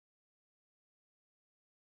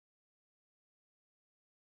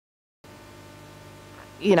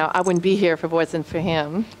I wouldn't be here if it wasn't for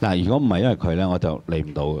him. 嗱，如果唔係因為佢咧，我就嚟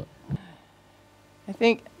唔到嘅。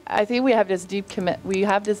I think we have this deep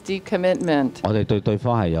commitment 我哋對對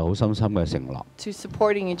方係有好深深嘅承諾， to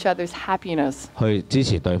supporting each other's happiness, 去支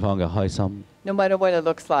持對方嘅開心， no matter what it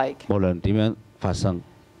looks like. 無論點樣發生。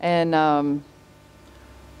 And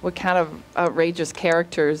we're kind of outrageous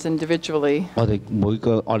characters individually. 我哋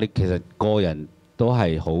其實個人都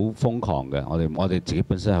係好瘋狂嘅，我哋自己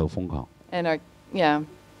本身係好瘋狂。 And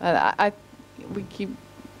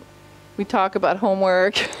we talk about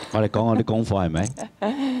homework. 我哋講我啲功課係咪？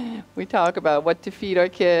 We talk about what to feed our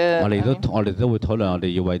kids. 我哋都會討論我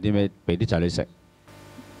哋要為啲咩俾啲仔女食。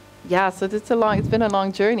 Yeah, so it's been a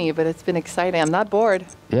long journey, but it's been exciting. I'm not bored.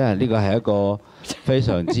 因為呢個係一個非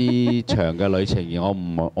常之長嘅旅程，而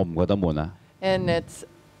我唔覺得悶啊。 And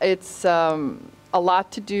it's a lot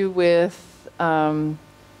to do with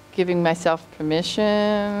giving myself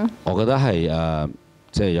permission. 我覺得係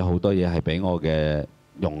即係有好多嘢係俾我嘅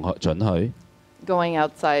准許。 Going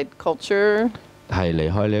outside culture. 係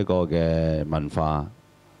離開呢個嘅文化。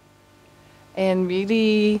 And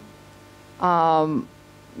really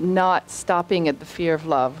not stopping at the fear of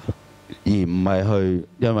love. 而唔係去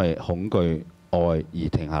因為恐懼愛而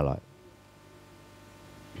停下來。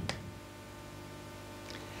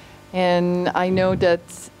 And I know that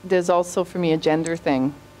there's also for me a gender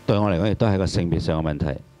thing. 對我嚟講，亦都係一個性別上嘅問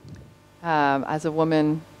題。 As a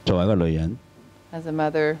woman, 作為一個女人， as a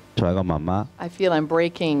mother, 作為一個媽媽， I feel I'm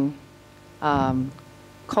breaking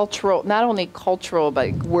cultural, not only cultural,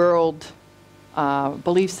 but world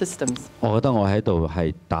belief systems. 我覺得我喺度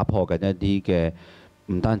係打破緊一啲嘅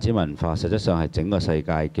唔單止文化，實質上係整個世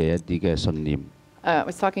界嘅一啲嘅信念。 I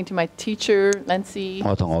was talking to my teacher, Lindsay.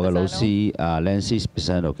 我同我嘅老師Nancy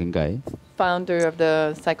Spizano 傾偈， Founder of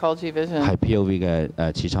the Psychology 係 Vision. POV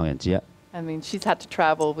嘅始創人之一。 I mean, she's had to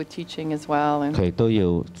travel with teaching as well, and 佢亦都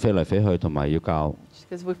要飛嚟飛去，同埋要教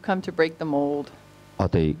because we've come to break the mold. 我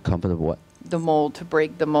哋 comfortable， The mold, to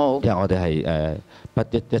break the mold. 因為我哋係不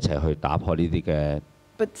一齊去打破呢啲嘅。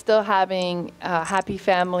 But still having a happy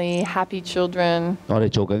family, happy children. 我哋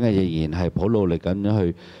做緊嘅嘢仍然係好努力咁樣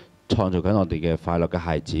去創造緊我哋嘅快樂嘅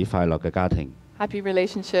孩子、快樂嘅家庭， Happy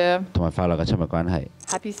relationship, 同埋快樂嘅親密關係，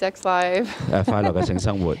 happy sex life. 快樂嘅性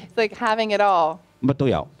生活， It's like having it all. 乜都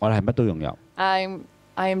有，我哋係乜都擁有。 I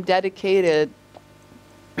am dedicated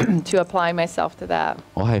to apply myself to that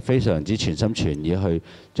我係非常之全心全意去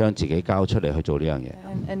將自己交出嚟去做呢樣嘢，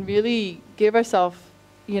 and really give ourselves,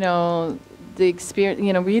 the experience,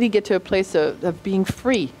 really get to a place of being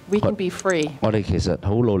free. We can be free. 我哋其實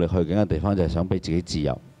好努力去緊嘅地方就係想俾自己自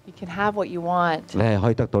由。 You can have what you want. 你係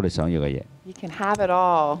可以得到你想要嘅嘢， You can have it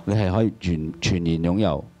all. 你係可以全然擁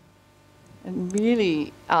有。 And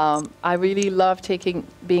really, I really love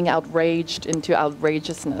being outraged into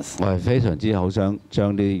outrageousness. 我係非常之好想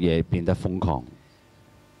將啲嘢變得瘋狂，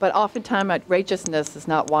 But oftentimes outrageousness is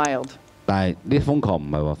not wild. 但係呢瘋狂唔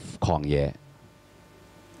係話狂野。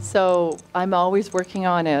 So I'm always working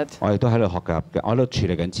on it. 我亦都喺度學習嘅，我都處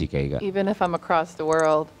理緊自己嘅。 Even if I'm across the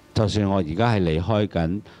world. 就算我而家係離開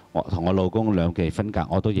緊，我同我老公兩地分隔，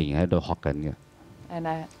我都仍然喺度學緊嘅。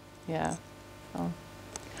 And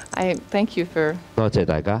I thank you for 多謝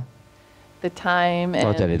大家， the time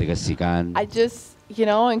多謝 and 你哋嘅時間。 I just,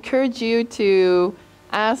 encourage you to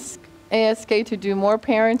ask ASK to do more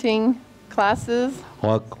parenting classes.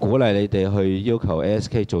 我鼓勵你哋去要求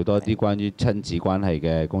ASK 做多啲關於親子關係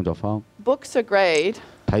嘅工作坊。 Books are great,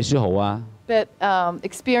 睇書好啊， but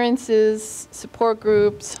experiences, support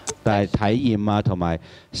groups, 但係體驗啊同埋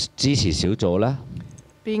支持小組咧，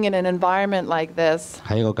 being in an environment like this,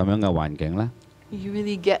 喺一個咁樣嘅環境咧， you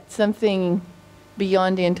really get something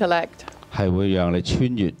beyond the intellect. 係會讓你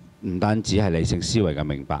穿越唔單止係理性思維嘅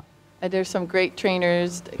明白。 There's some great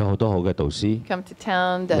trainers that 有好多好嘅導師 come to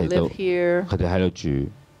town that 嚟到， live here 佢哋喺度住。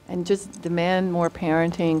 and just demand more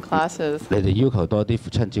parenting classes. 你哋要求多啲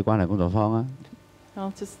親子關係工作坊啊！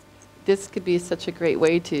 This could be such a great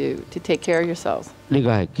way to take care of yourselves. 呢個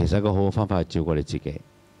係其實一個好好方法去照顧你自己。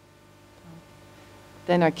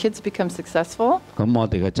 Then our kids become successful 咁我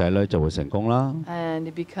哋嘅仔女就會成功啦， and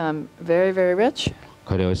they become very, very rich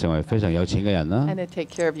佢哋會成為非常有錢嘅人啦 and。they take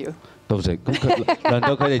care of you. 到時咁輪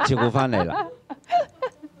到佢哋照顧翻嚟啦。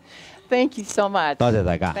Thank you so much. 多謝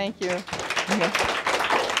大家。 Thank you.